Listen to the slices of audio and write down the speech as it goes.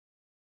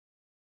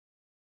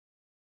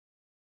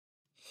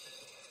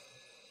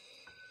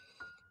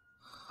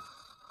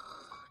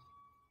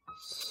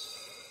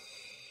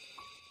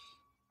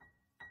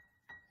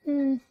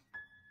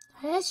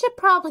I should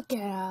probably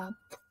get up.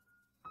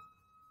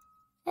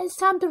 It's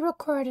time to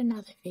record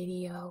another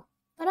video,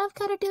 but I've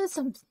got to do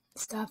some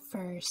stuff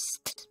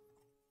first.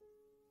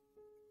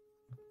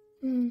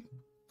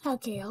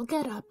 Okay, I'll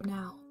get up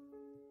now.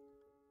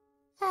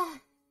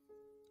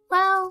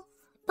 Well,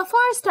 before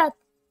I start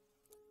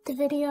the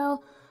video,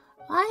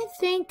 I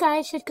think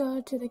I should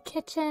go to the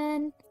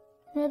kitchen,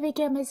 maybe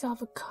get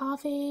myself a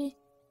coffee.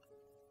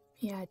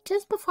 Yeah,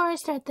 just before I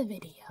start the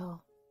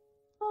video.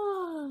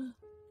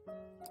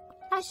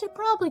 I should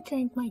probably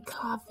drink my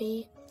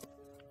coffee,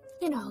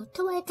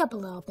 to wake up a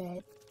little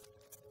bit.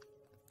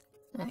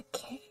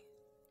 Okay,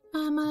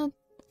 I'm gonna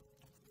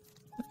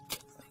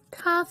drink my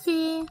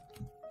coffee.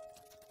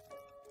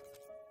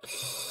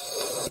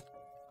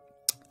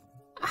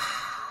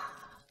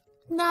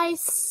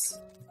 Nice,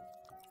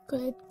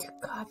 good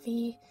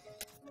coffee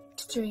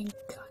to drink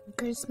on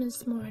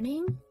Christmas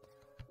morning.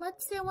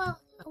 Let's see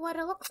what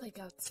it looks like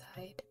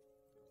outside.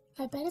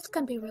 I bet it's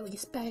gonna be really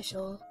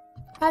special,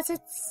 as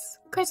it's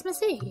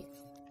Christmas Eve.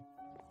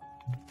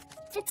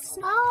 It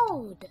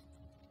snowed!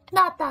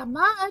 Not that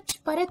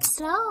much, but it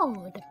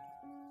snowed.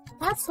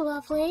 That's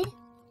lovely.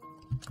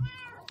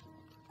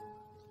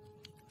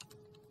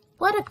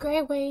 What a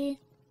great way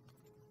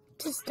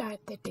to start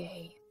the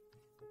day.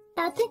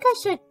 I think I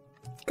should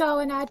go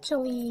and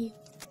actually,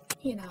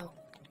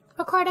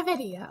 record a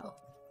video.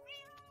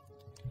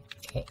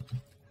 Okay,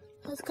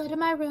 let's go to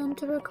my room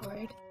to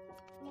record.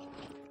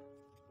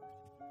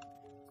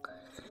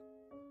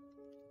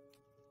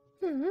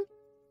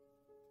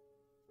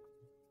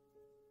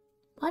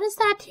 What is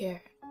that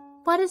here?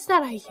 What is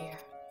that I hear?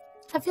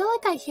 I feel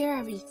like I hear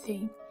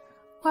everything.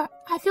 Or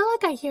I feel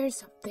like I hear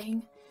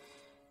something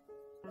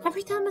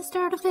every time I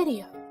start a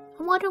video.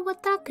 I wonder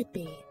what that could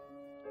be.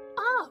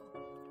 Oh,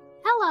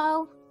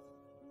 hello.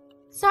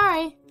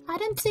 Sorry, I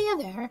didn't see you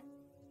there.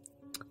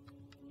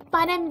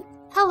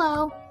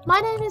 Hello, my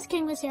name is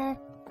King here,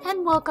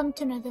 and welcome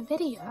to another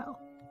video,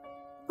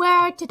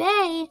 where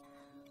today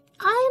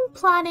I'm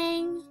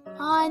planning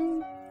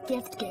on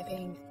gift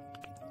giving,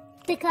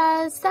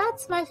 because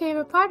that's my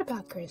favorite part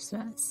about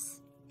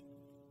Christmas.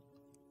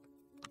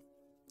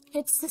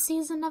 It's the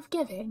season of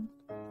giving.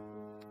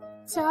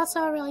 It's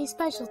also a really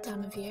special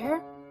time of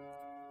year.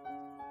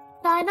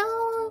 I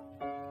know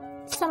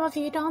some of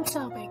you don't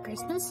celebrate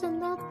Christmas,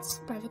 and that's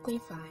perfectly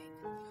fine.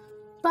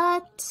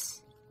 But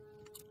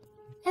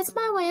it's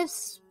my way of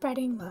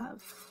spreading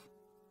love.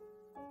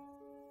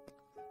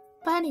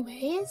 But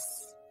anyways,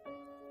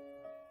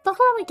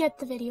 before we get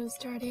the video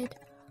started,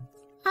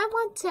 I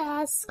want to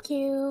ask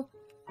you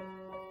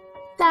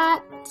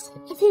that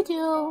if you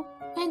do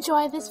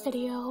enjoy this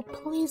video,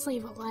 please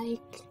leave a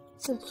like,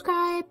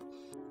 subscribe,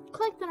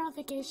 click the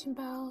notification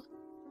bell,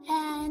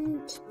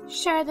 and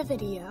share the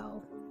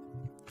video.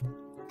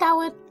 That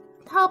would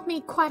help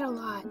me quite a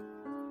lot,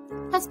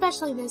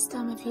 especially this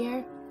time of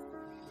year.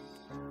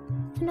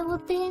 And it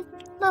would be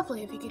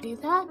lovely if you could do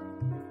that.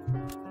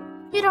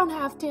 You don't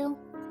have to,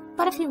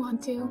 but if you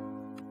want to,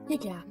 you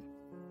can.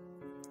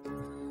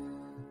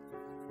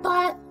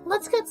 But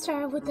let's get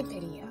started with the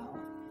video.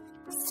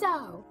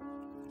 So,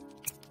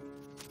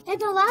 in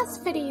the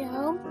last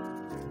video,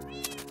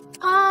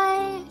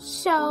 I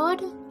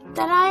showed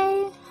that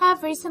I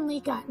have recently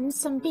gotten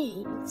some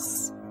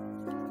bees.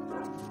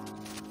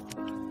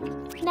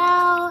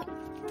 Now,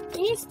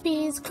 these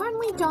bees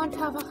currently don't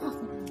have a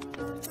home,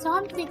 so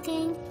I'm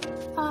thinking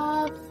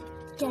of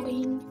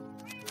getting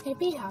a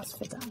bee house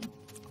for them.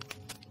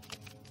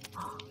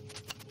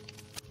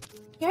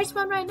 Here's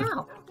one right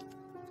now.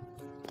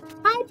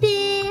 Hi,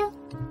 bee!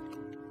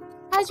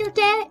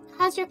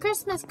 How's your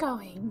Christmas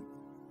going?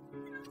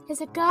 Is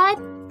it good?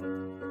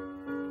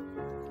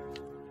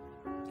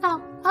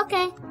 Oh,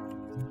 okay.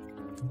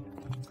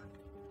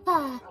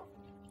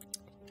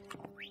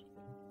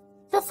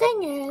 The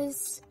thing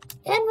is,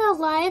 in real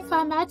life,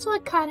 I'm actually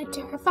kind of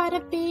terrified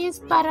of bees,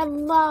 but I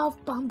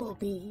love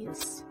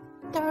bumblebees.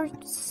 They're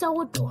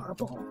so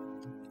adorable.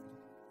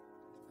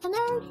 And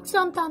they're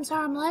sometimes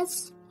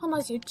harmless,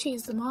 unless you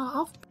cheese them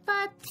off.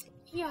 But,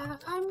 yeah,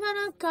 I'm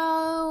gonna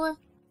go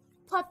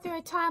put through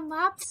a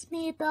time-lapse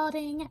me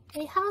building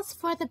a house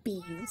for the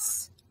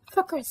bees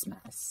for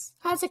Christmas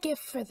as a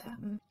gift for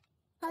them.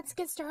 Let's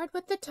get started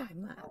with the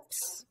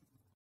time-lapse.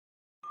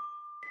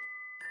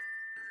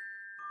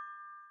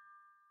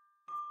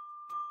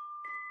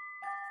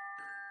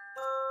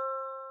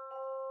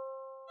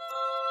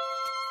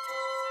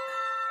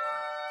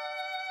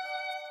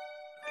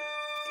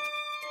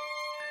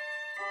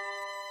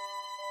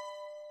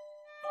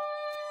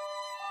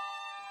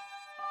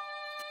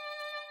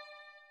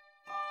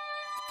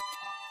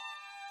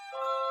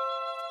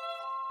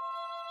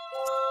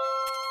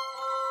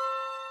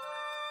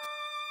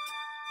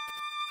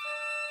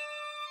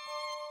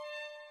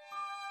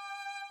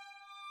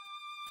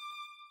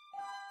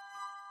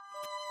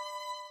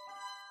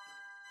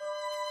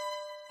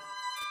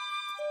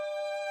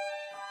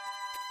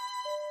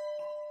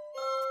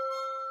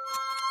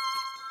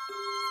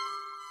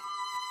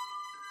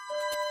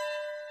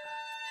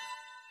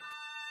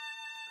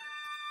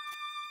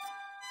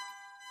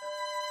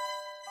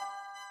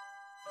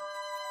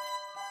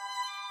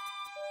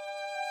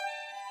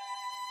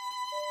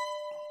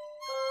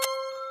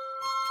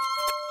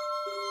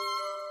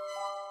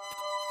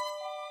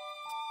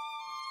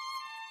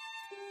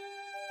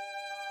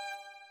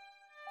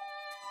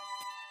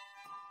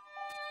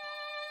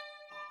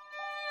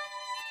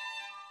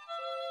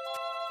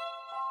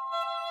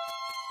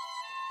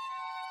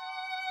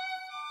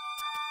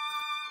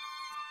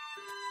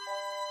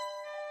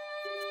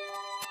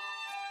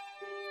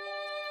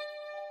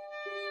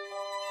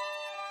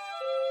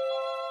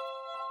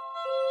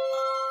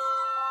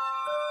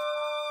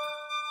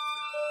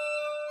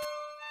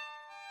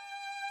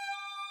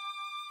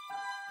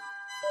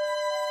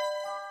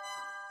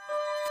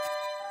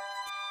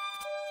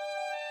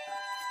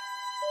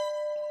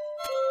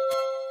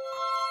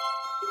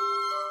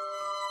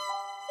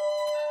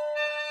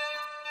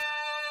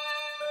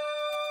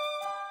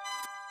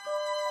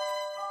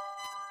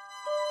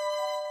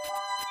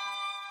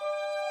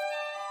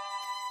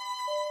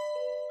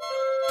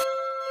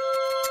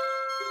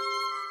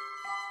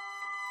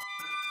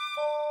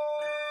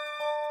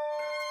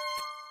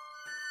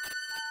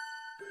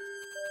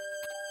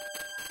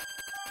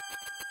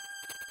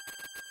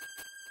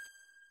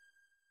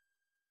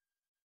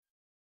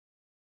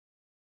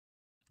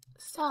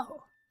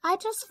 So, I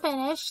just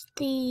finished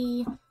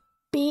the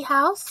bee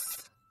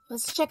house.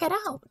 Let's check it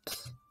out.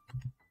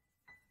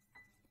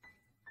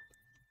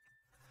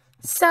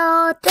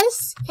 So,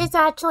 this is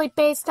actually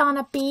based on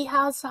a bee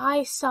house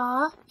I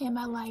saw in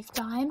my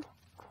lifetime.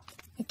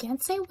 I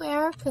can't say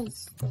where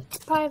because it's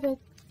private.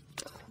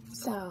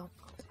 So,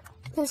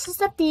 this is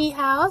the bee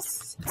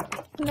house.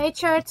 Made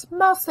sure it's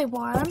mostly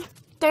warm.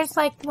 There's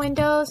like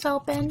windows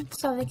open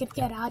so they could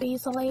get out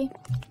easily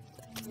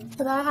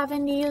without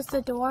having to use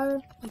the door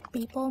like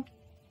people.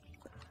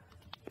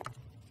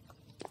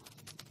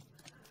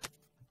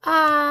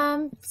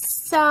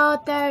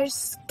 So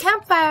there's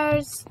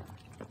campfires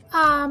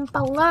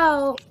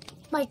below,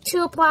 like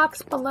 2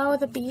 blocks below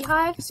the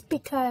beehives,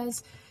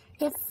 because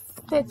if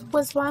it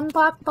was 1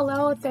 block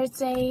below,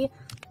 there's a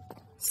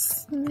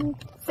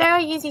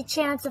very easy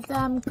chance of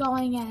them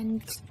going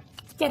and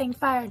getting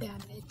fire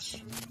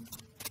damage.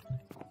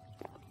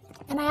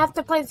 And I have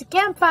to place a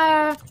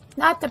campfire,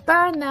 not to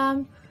burn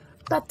them,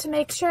 but to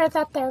make sure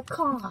that they're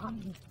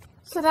calm,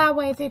 so that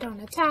way they don't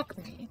attack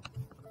me.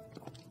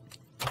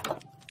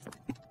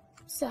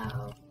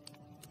 So,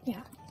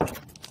 yeah.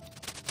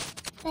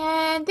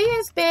 And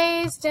these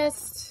bees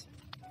just,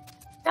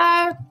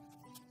 they're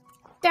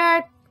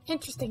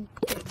interesting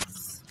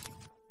things.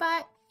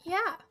 But,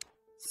 yeah.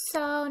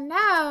 So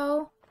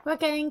now, we're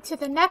getting to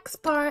the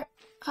next part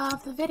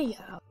of the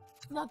video.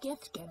 The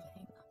gift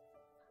giving.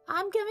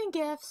 I'm giving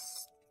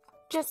gifts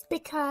just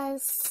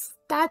because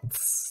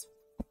that's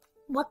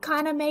what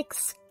kind of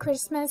makes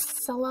Christmas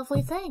a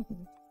lovely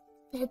thing.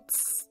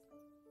 It's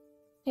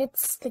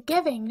the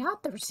giving,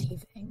 not the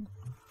receiving.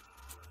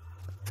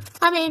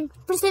 I mean,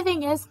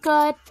 receiving is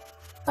good,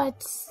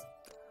 but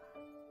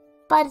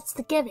it's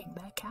the giving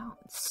that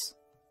counts.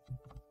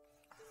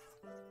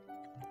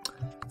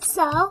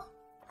 So,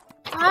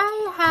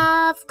 I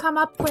have come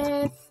up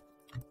with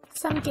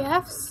some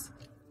gifts,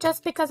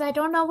 just because I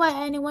don't know what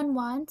anyone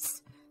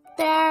wants.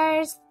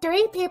 There's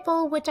 3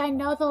 people which I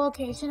know the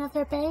location of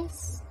their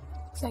base,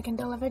 so I can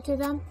deliver to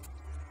them.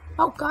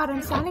 Oh god,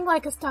 I'm sounding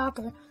like a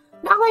stalker.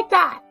 Not like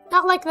that!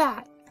 Not like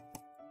that!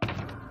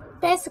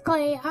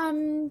 Basically,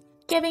 I'm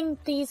giving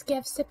these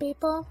gifts to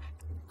people.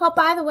 Oh,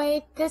 by the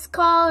way, this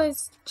call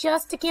is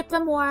just to keep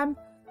them warm.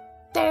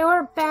 They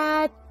were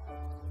bad.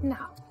 No.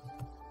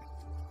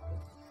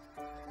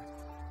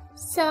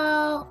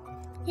 So,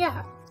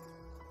 yeah.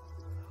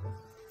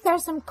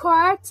 There's some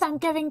quartz. I'm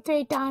giving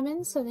 3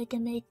 diamonds so they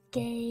can make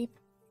a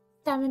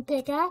diamond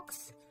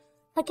pickaxe.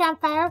 A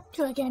campfire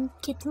to, again,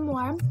 keep them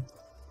warm.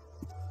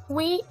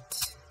 Wheat,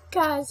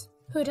 because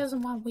who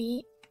doesn't want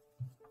wheat?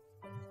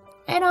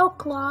 And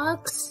oak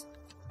logs,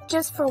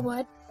 just for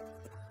wood.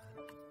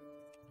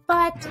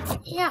 But,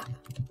 yeah.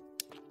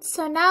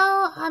 So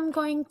now I'm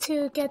going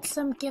to get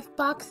some gift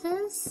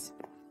boxes.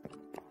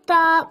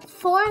 The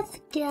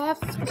 4th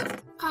gift,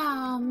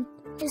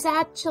 is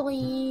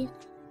actually...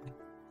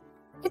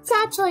 It's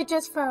actually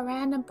just for a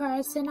random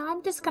person.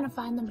 I'm just gonna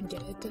find them and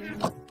give it to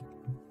them.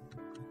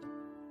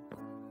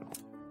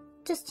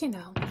 Just, you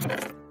know.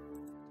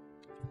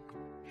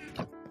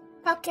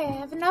 Okay, I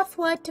have enough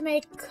wood to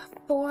make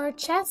 4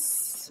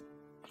 chests.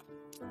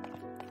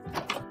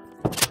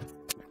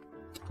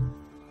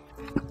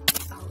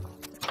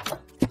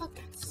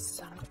 Okay,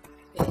 son of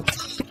a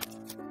bitch.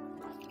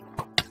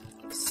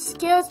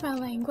 Excuse my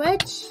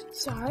language.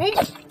 Sorry.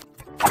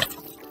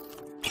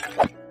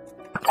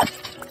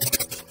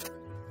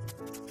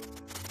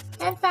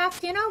 In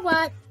fact, you know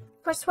what?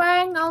 For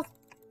swearing, I'll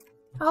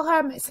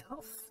hurt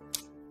myself.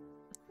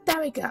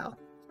 There we go.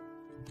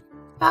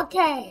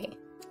 Okay.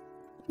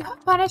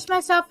 Not punish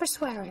myself for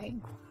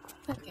swearing.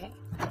 Okay.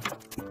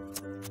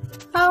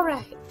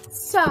 Alright,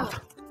 so.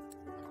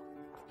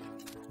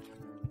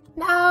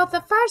 Now,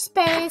 the first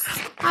base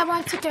I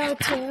want to go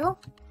to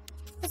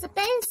is a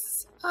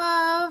base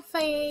of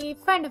a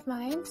friend of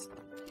mine's.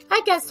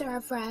 I guess they're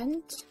a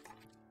friend.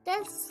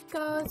 This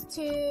goes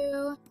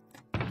to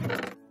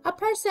a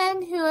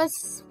person who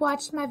has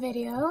watched my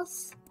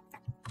videos.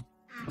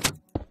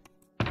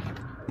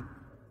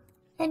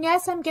 And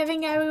yes, I'm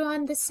giving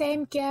everyone the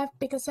same gift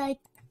because I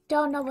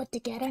don't know what to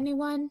get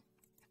anyone.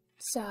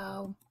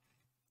 So,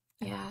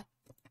 yeah.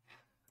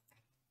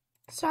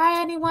 Sorry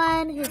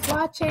anyone who's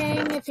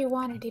watching if you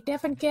wanted a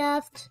different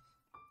gift.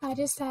 I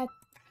just had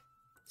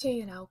to,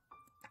 you know,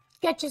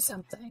 get you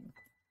something.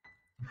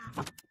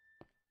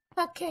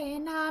 Okay,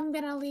 now I'm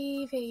gonna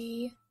leave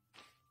a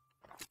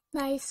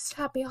nice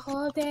happy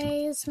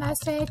holidays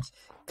message.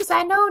 Because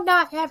I know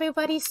not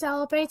everybody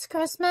celebrates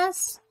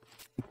Christmas.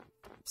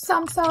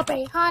 Some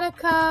celebrate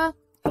Hanukkah,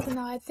 even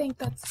though I think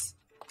that's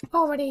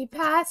already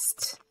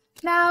past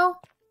now.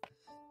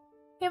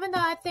 Even though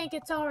I think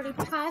it's already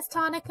past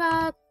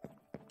Hanukkah,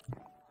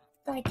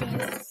 I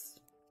guess.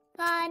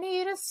 I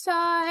need a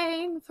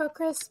sign for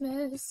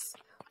Christmas.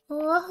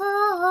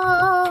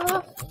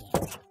 Whoa.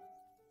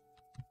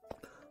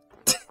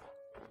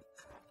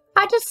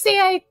 I just see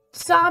a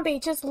zombie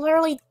just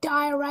literally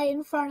die right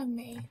in front of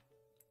me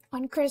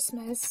on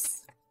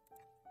Christmas.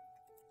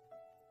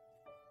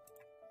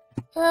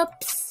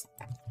 Oops.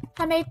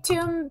 I made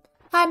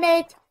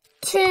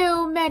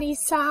too many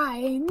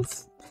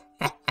signs.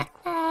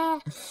 No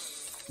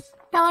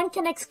one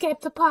can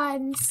escape the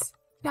puns.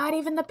 Not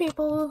even the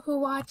people who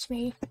watch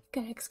me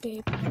can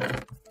escape.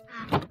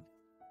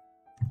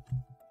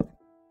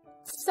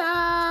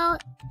 So,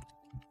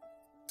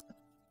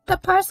 the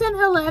person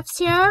who lives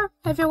here,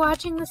 if you're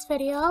watching this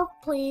video,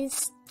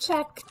 please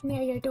check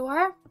near your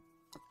door.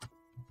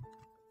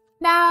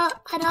 Now,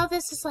 I know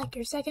this is like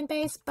your second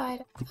base,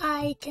 but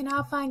I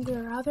cannot find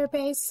your other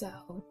base,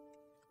 so...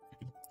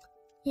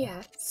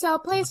 yeah, so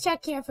please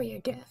check here for your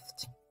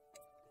gift.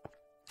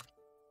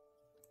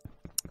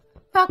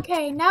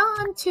 Okay, now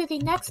on to the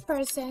next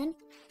person,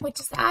 which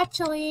is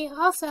actually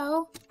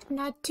also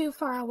not too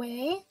far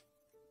away.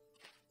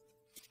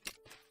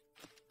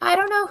 I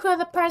don't know who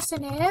the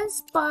person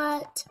is,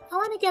 but I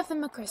want to give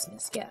them a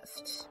Christmas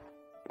gift.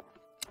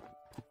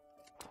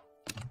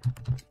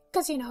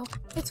 Because, you know,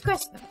 it's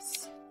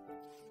Christmas.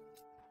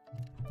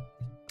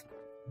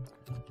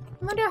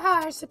 I wonder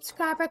how our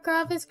subscriber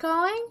growth is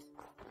going.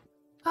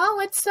 Oh,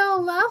 it's so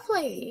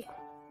lovely.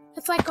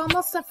 It's like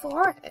almost a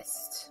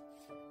forest.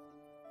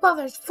 Well,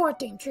 there's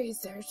 14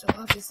 trees there, so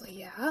obviously,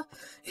 yeah.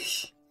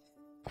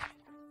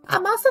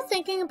 I'm also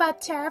thinking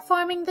about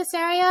terraforming this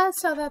area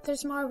so that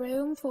there's more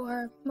room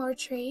for more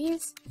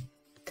trees.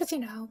 Because, you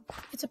know,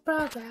 it's a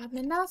program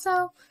and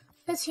also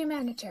it's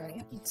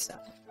humanitarian, so.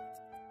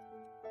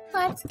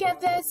 Let's give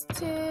this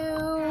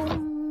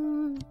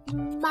to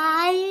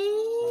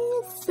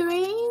my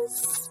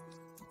threes.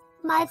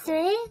 My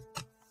three?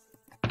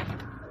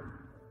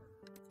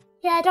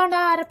 Yeah, I don't know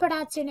how to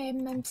pronounce your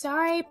name, I'm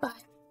sorry, but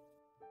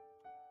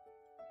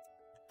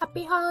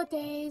happy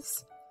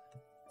holidays.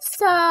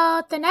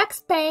 So, the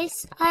next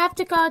base, I have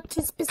to go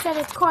to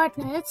specific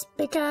coordinates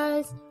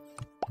because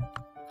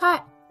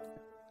I'm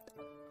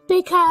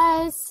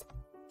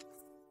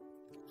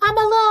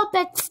a little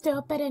bit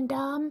stupid and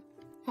dumb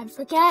and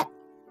forget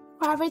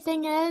where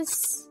everything is.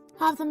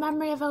 I have the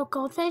memory of a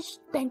goldfish.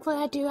 Thankfully,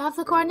 I do have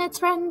the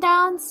coordinates written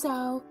down,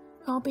 so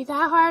it won't be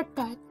that hard,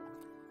 but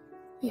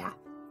yeah.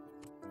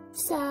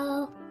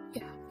 So,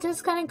 yeah,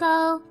 just gonna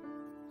go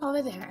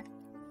over there.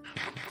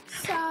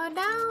 So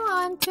now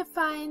on to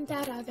find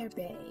that other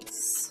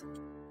base.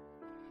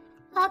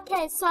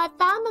 Okay, so I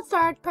found the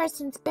third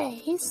person's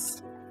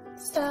base.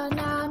 So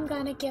now I'm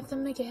gonna give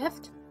them a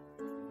gift.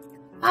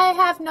 I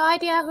have no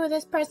idea who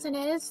this person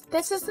is.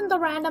 This isn't the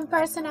random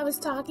person I was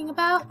talking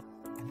about.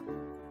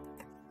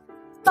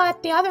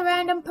 But the other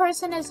random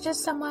person is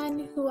just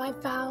someone who I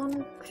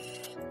found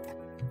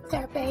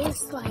their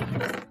base, like,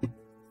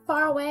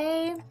 far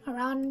away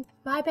around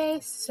my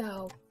base,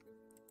 so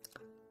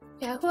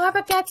yeah,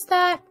 whoever gets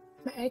that,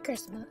 Merry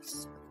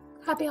Christmas,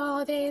 Happy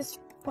Holidays,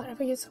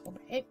 whatever you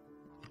celebrate.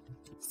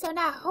 So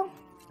now,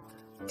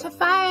 to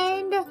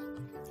find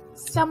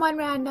someone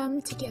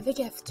random to give a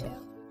gift to.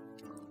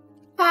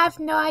 I have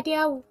no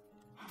idea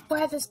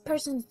where this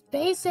person's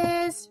base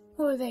is,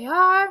 who they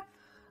are,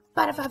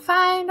 but if I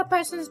find a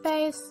person's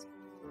base,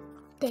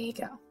 there you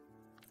go.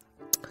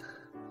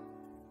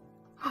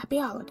 Happy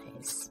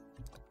Holidays.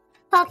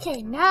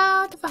 Okay,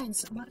 now to find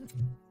someone.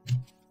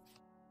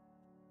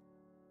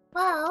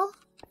 Well,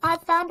 I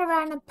found a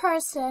random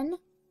person.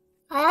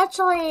 I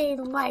actually,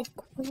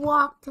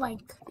 walked,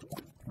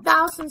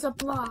 thousands of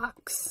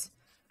blocks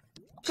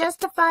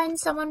just to find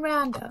someone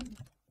random.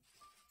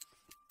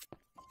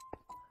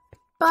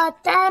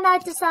 But then I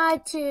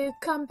decided to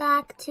come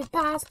back to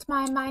past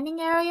my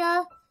mining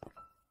area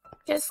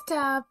just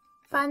to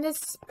find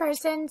this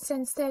person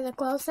since they're the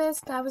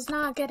closest. I was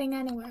not getting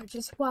anywhere,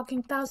 just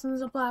walking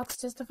thousands of blocks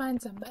just to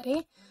find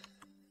somebody.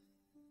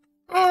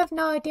 I have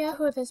no idea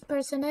who this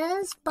person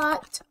is,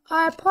 but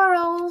our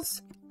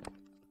portals,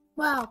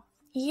 well,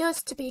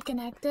 used to be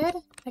connected.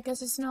 I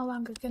guess it's no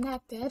longer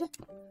connected.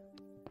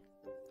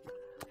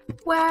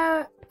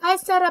 Where I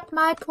set up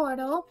my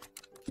portal,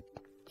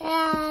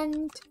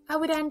 and I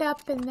would end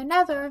up in the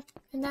Nether,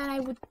 and then I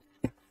would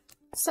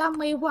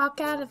suddenly walk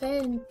out of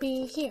it and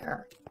be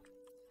here.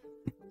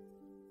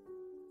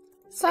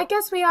 So I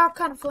guess we are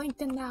kind of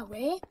linked in that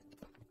way.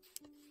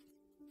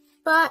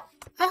 But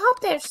I hope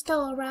they're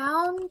still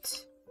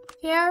around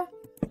here.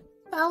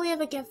 I'll leave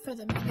a gift for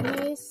them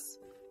anyways.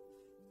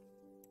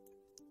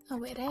 Oh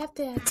wait, I have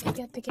to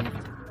get the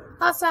gift.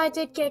 Also, I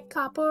did get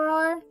copper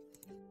ore.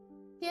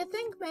 Do you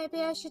think maybe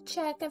I should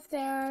check if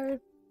they're,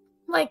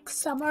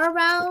 somewhere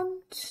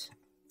around?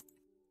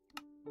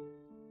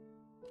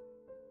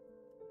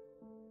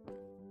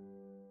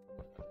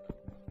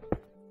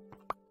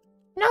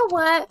 You know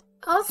what?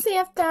 I'll see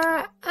if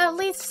they're at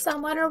least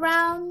somewhat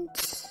around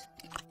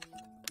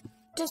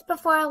just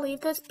before I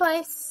leave this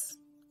place.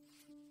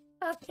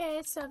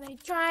 Okay, so they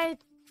tried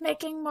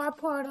making more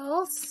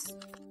portals.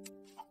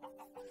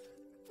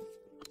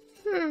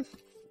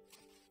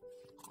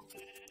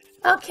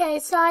 Okay,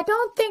 so I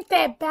don't think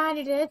they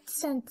abandoned it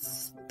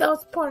since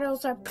those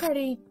portals are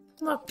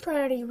look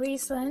pretty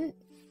recent.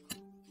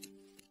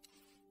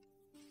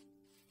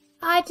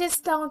 I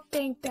just don't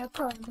think they're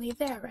currently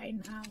there right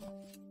now.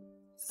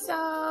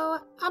 So,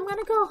 I'm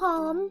gonna go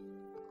home,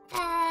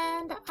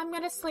 and I'm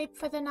gonna sleep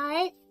for the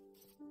night.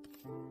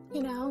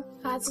 you know,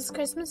 as is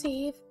Christmas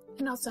Eve,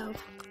 and also,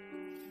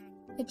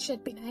 it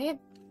should be night,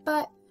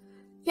 but,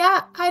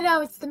 yeah, I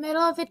know, it's the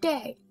middle of the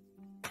day.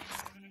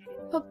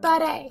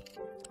 But hey,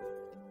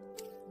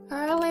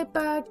 early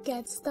bird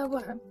gets the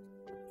worm.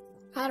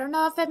 I don't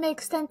know if it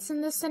makes sense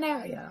in this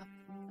scenario,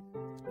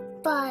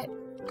 but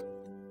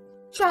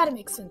try to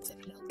make sense of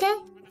it, okay?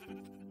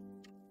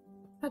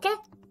 Okay?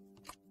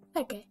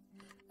 Okay.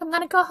 I'm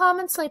gonna go home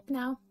and sleep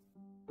now.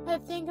 I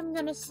think I'm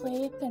gonna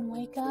sleep and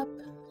wake up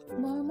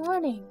tomorrow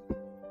morning.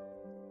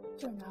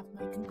 Turn off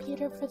my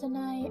computer for the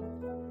night.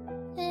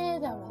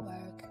 That will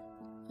work.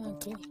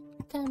 Okay,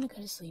 time to go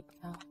to sleep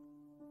now.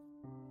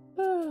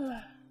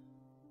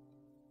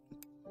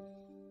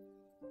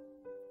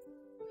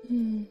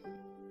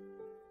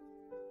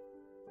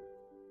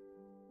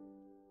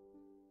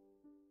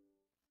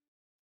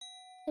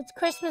 It's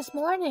Christmas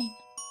morning.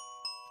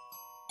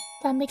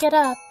 Time to get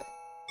up.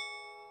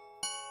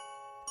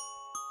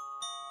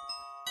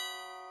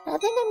 I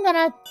think I'm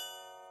gonna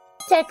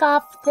take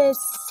off this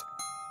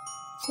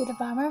suit of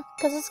armor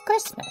because it's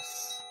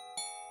Christmas.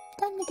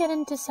 Time to get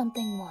into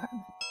something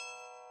warm.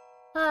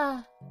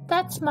 Ah,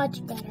 that's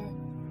much better.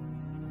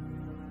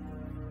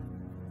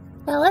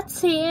 Now let's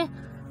see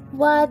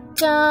what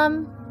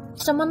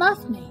someone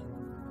left me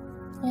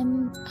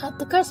at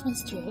the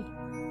Christmas tree.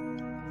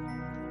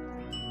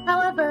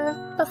 However,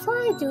 before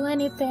I do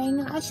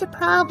anything, I should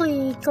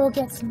probably go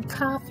get some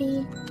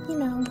coffee, you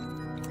know,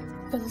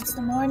 because it's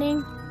the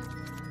morning.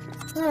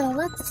 Well,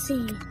 let's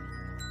see.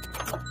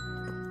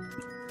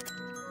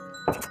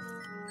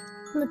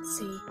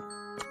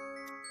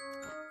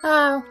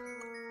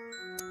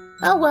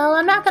 Oh well,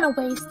 I'm not gonna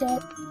waste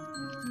it.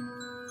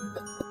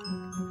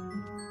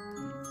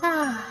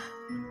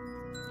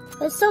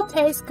 It still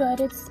tastes good.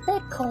 It's a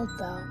bit cold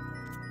though.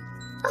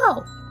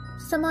 Oh,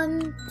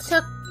 someone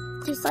took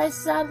 2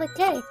 slices out of the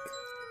cake.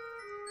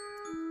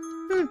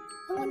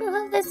 I wonder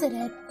who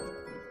visited.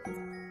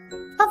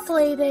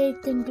 Hopefully they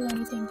didn't do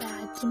anything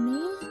bad to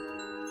me.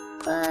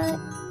 But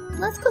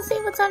let's go see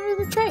what's under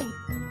the tree.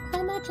 I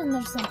imagine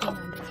there's something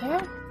under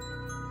there.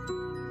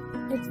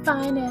 It's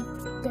fine if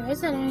there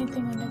isn't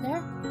anything under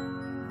there.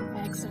 I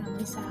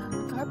accidentally sat on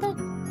the carpet.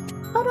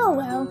 But oh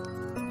well,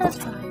 that's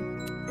fine.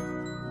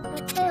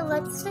 Okay,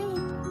 let's see.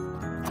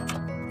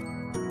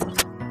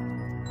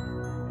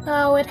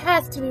 Oh, it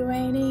has to be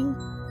raining.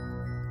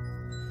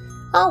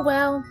 Oh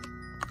well,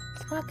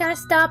 it's not gonna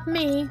stop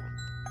me.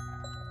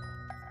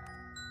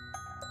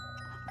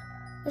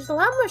 There's a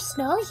lot more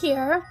snow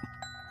here,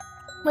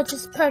 which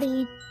is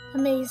pretty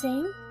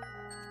amazing.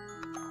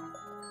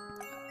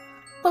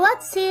 But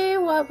let's see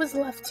what was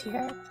left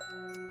here.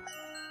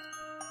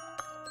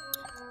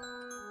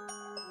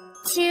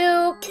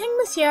 To King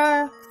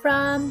Monsieur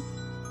from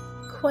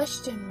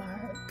question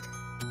mark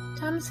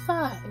times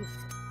 5.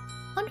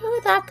 Wonder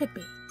who that could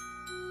be.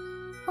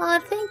 Well,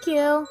 thank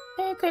you.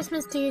 Merry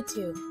Christmas to you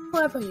too,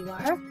 whoever you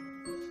are.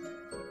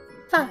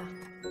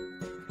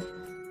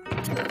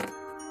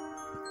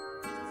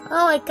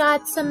 Oh, I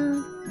got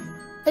some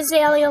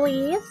azalea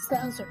leaves.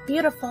 Those are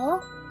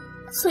beautiful.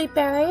 Sweet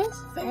berries,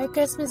 very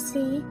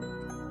Christmassy.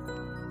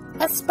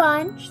 A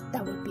sponge,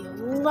 that would be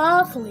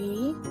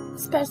lovely,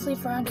 especially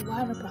for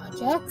underwater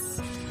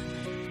projects.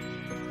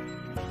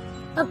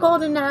 A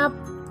golden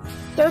apple,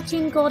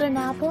 13 golden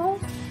apple.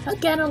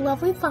 Again, a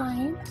lovely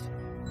find.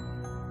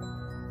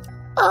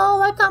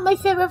 Oh, I got my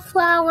favorite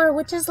flower,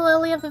 which is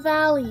Lily of the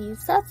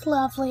Valleys. That's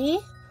lovely.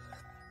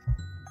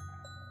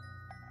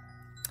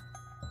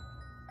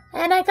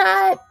 And I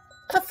got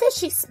a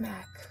fishy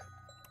smack.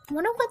 I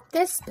wonder what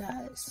this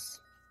does.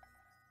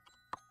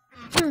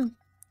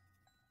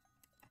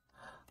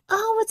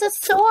 Oh, it's a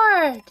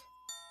sword.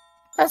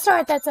 A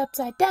sword that's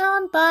upside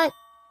down, but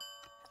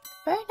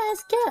very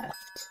nice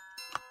gift.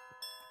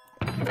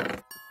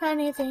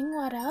 Anything,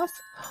 what else?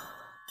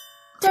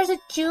 There's a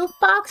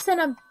jukebox and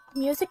a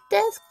music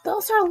disc.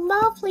 Those are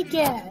lovely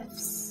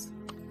gifts.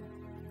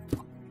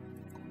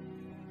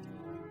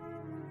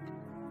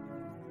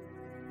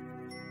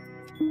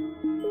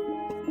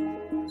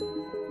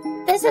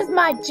 This is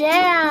my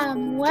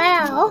jam.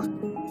 Wow.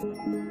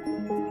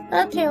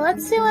 Okay,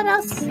 let's see what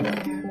else is in there.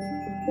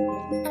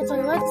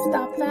 Actually, let's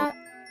stop that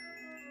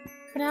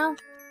for now.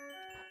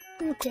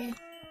 Okay.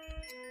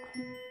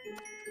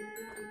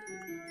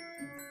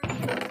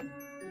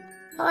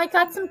 Oh, I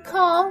got some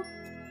coal.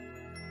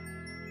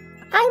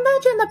 I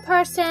imagine the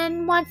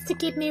person wants to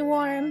keep me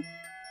warm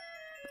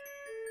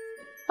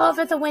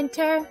over the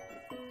winter.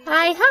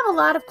 I have a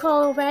lot of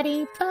coal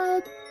already,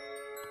 but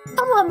a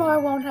little more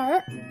won't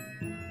hurt.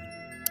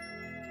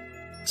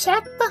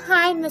 Check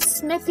behind the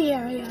smithy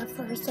area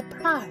for a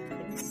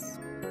surprise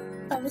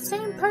by the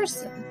same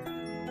person.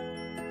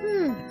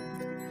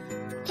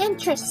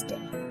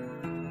 Interesting.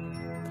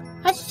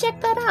 I should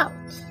check that out.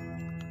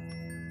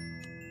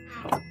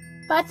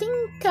 But I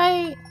think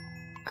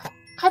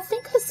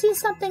I see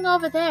something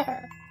over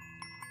there.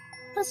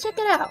 Let's check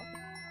it out.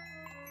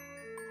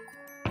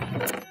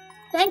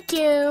 Thank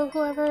you,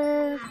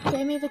 whoever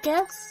gave me the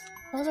gifts.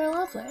 Those are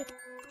lovely.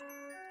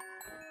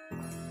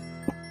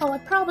 Oh, I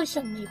probably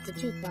shouldn't leave the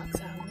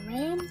jukebox out in the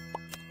right?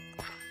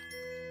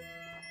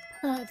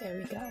 Oh, there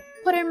we go.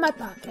 Put it in my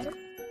pocket.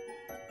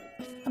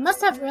 I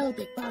must have really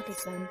big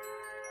pockets then.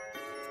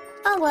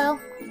 Oh well.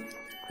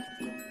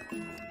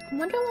 I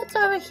wonder what's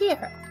over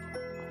here.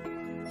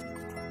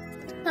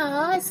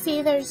 Oh, I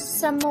see there's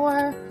some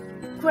more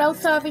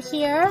growth over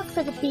here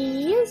for the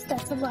bees.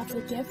 That's a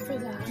lovely gift for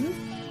them.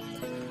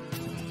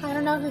 I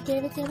don't know who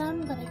gave it to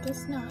them, but I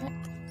guess not.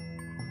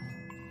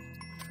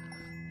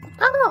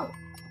 Oh!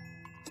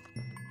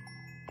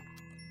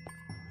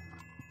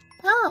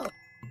 Oh!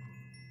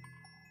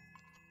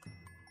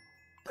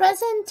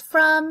 Present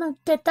from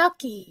the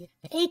Ducky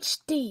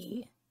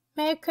HD.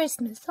 Merry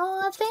Christmas.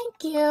 Oh,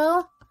 thank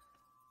you.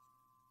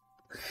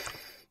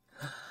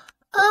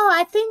 Oh,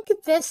 I think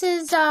this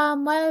is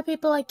one of the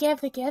people I give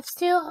the gifts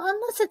to,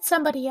 unless it's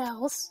somebody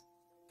else.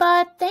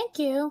 But thank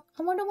you.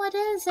 I wonder what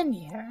is in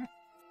here.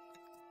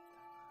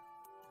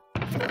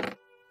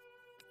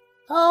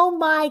 Oh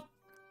my...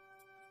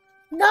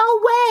 No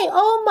way!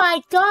 Oh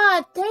my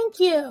god! Thank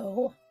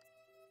you!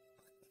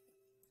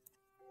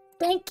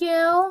 Thank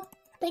you.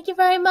 Thank you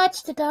very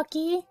much, the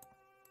Ducky.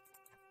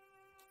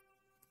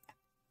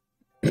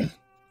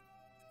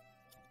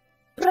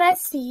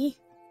 Pressy.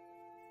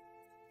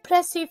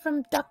 Pressy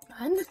from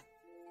Duckman.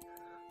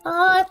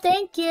 Oh,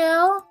 thank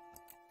you.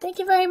 Thank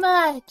you very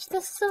much.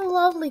 This is a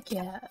lovely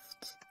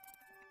gift.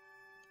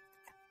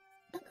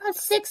 I got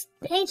 6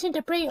 ancient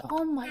debris.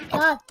 Oh my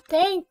god.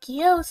 Thank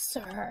you,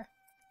 sir.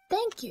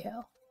 Thank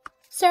you.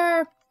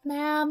 Sir,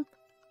 ma'am.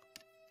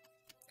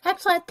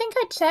 Actually, I think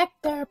I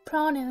checked their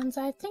pronouns.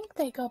 I think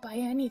they go by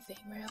anything,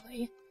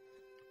 really.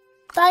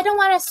 But I don't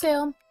want to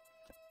assume.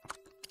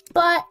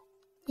 But,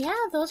 yeah,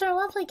 those are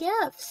lovely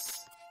gifts.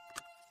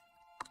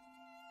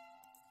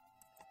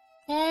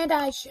 And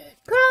I should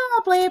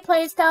probably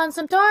place down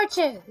some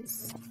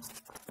torches.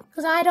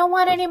 Because I don't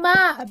want any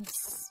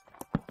mobs.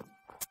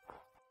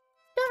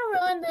 Gonna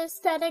ruin the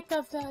aesthetic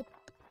of the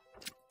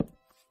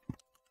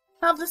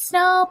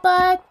snow,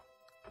 but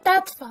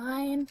that's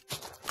fine.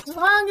 As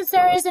long as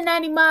there isn't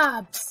any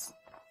mobs.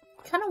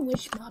 I kind of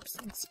wish mobs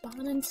didn't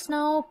spawn in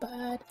snow,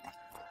 but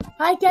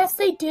I guess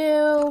they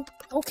do.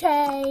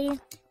 Okay.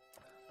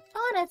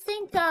 Oh, and I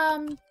think,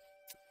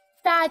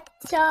 that,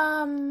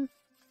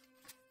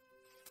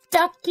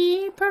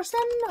 Ducky person,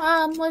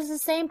 was the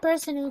same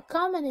person who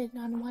commented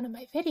on one of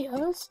my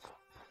videos.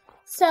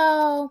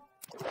 So,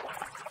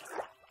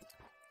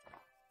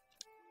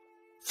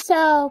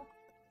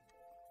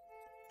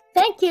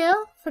 thank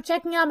you for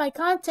checking out my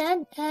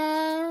content,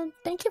 and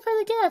thank you for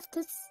the gift.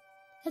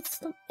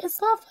 It's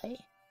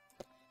lovely.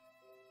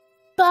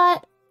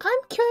 But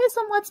I'm curious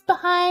on what's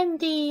behind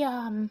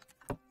the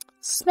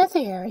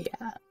smithy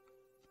area.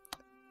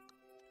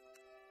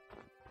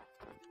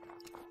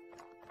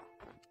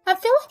 I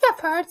feel like I've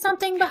heard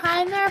something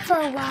behind there for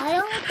a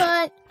while,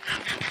 but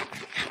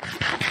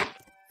I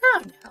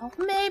don't know.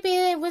 Maybe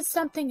it was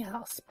something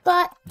else.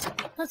 But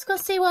let's go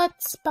see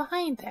what's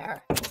behind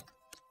there.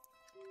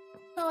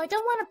 Oh, I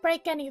don't want to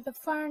break any of the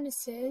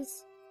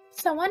furnaces.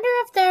 So I wonder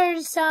if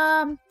there's,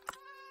 I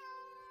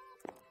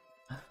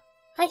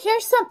hear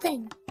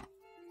something.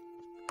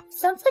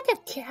 Sounds like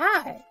a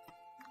cat.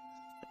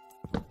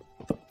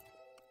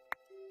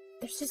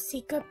 There's a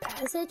secret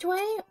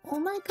passageway? Oh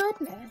my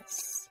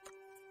goodness.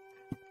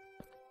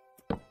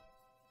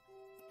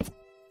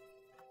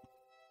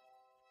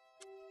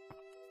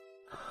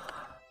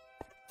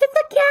 It's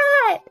a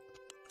cat!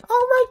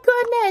 Oh my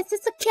goodness,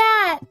 it's a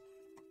cat!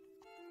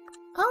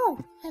 Oh,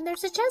 and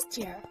there's a chest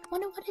here.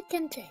 Wonder what it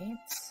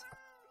contains.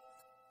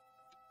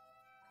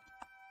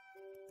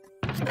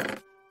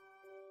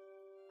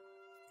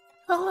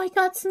 Oh, I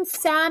got some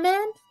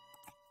salmon.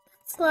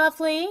 That's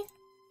lovely.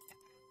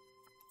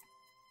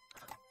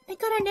 I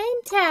got a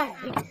name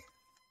tag.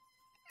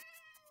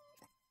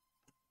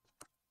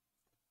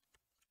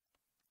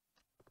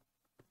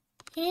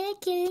 Hey,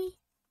 kitty.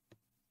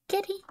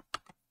 Kitty.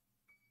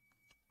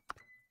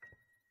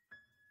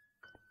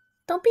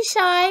 Don't be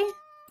shy.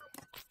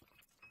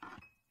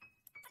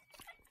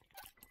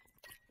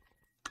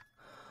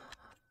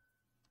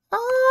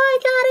 Oh, I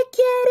got a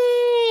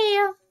kitty!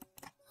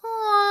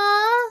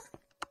 Aww.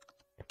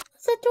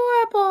 It's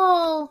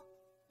adorable.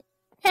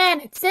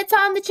 And it sits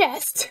on the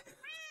chest.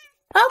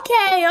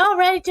 Okay,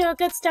 already to a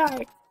good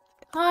start.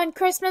 On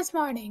Christmas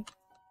morning.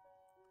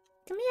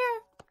 Come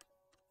here.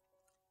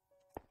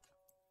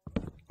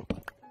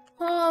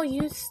 Oh,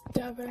 you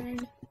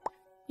stubborn.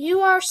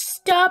 You are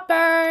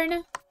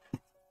stubborn.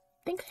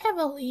 I think I have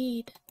a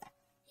lead.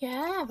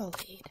 Yeah, I have a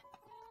lead.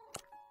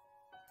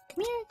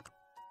 Come here.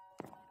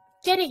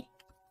 Kitty,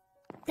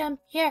 come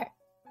here.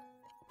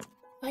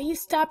 Are you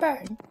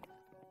stubborn?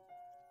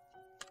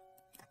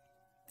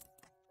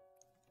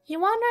 You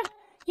want me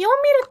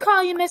to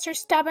call you Mr.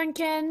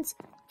 Stubbornkins?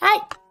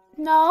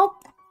 No.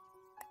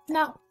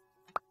 No.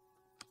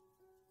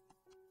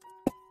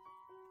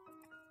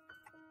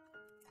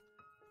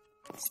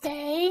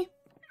 Stay.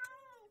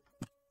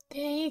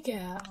 There you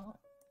go.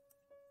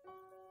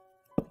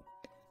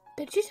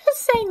 Did you just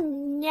say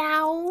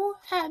meow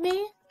at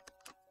me?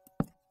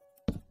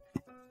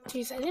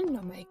 Jeez, I didn't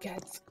know my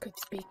cats could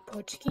speak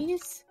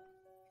Portuguese.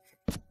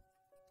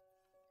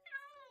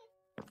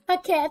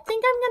 Okay, I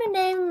think I'm gonna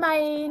name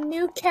my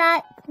new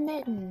cat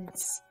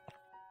Mittens.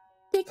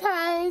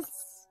 Because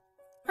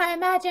I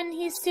imagine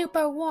he's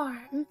super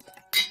warm.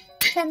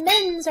 And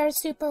mittens are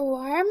super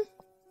warm.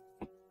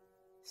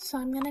 So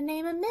I'm gonna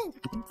name him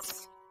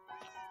Mittens.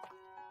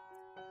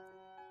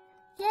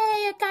 Yay,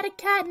 I got a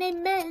cat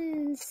named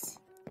Mittens.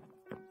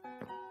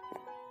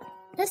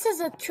 This is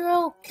a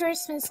true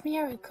Christmas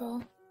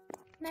miracle.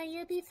 Now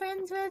you'll be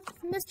friends with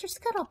Mr.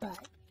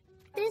 Scuttlebutt.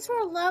 These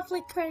were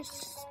lovely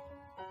Christmas.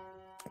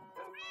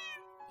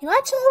 You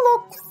actually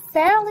look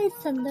fairly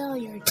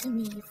familiar to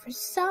me for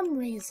some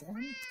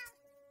reason.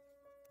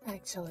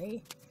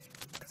 Actually.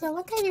 Because I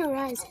look at your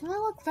eyes, and they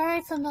look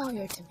very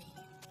familiar to me.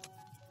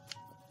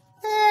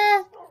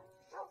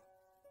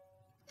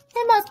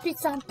 It must be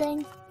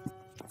something.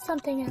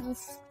 Something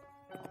else.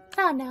 I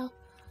don't know.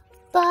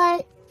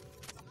 But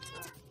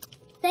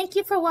thank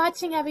you for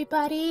watching,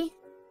 everybody.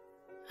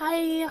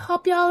 I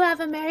hope you all have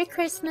a Merry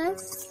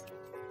Christmas.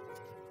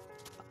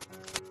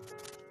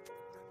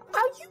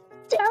 Are you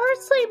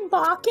seriously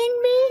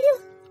mocking me?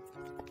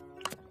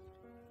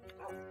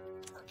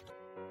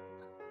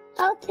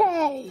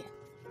 Okay.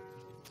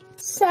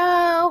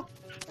 So,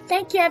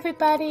 thank you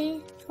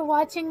everybody for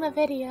watching the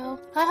video.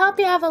 I hope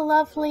you have a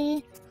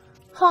lovely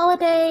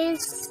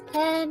holidays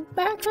and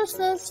Merry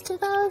Christmas to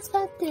those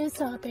that do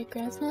celebrate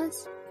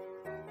Christmas.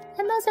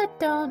 And those that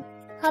don't,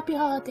 happy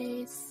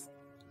holidays.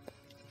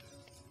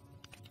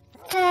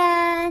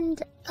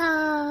 And,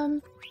 yeah.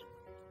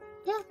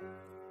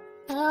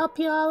 I hope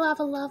you all have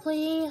a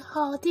lovely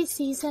holiday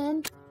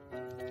season.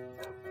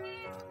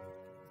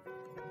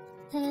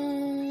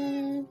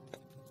 And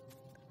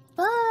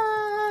bye!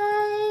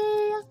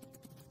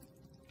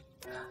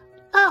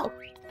 Oh,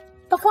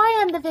 before I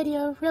end the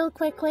video real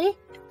quickly,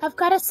 I've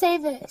got to say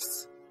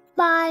this.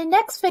 My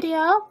next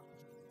video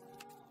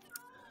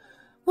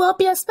will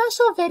be a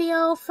special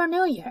video for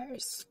New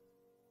Year's.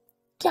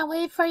 Can't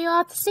wait for you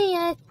all to see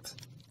it.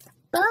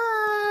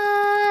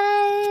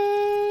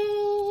 Bye!